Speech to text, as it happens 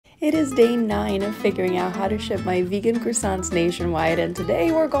It is day 9 of figuring out how to ship my vegan croissants nationwide, and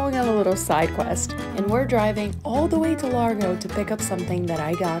today we're going on a little side quest. And we're driving all the way to Largo to pick up something that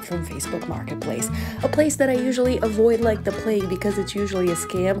I got from Facebook Marketplace, a place that I usually avoid like the plague because it's usually a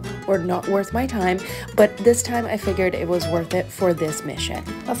scam or not worth my time, but this time I figured it was worth it for this mission.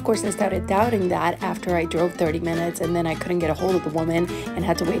 Of course, I started doubting that after I drove 30 minutes and then I couldn't get a hold of the woman and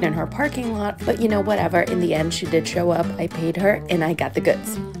had to wait in her parking lot, but you know, whatever, in the end she did show up, I paid her, and I got the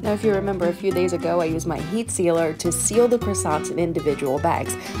goods. Now, if you remember, a few days ago, I used my heat sealer to seal the croissants in individual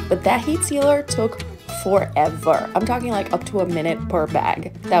bags, but that heat sealer took forever. I'm talking like up to a minute per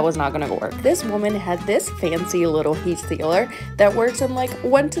bag. That was not gonna work. This woman had this fancy little heat sealer that works in like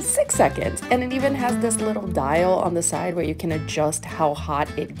 1 to 6 seconds, and it even has this little dial on the side where you can adjust how hot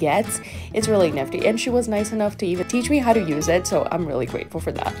it gets. It's really nifty, and she was nice enough to even teach me how to use it, so I'm really grateful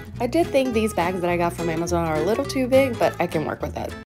for that. I did think these bags that I got from Amazon are a little too big, but I can work with that.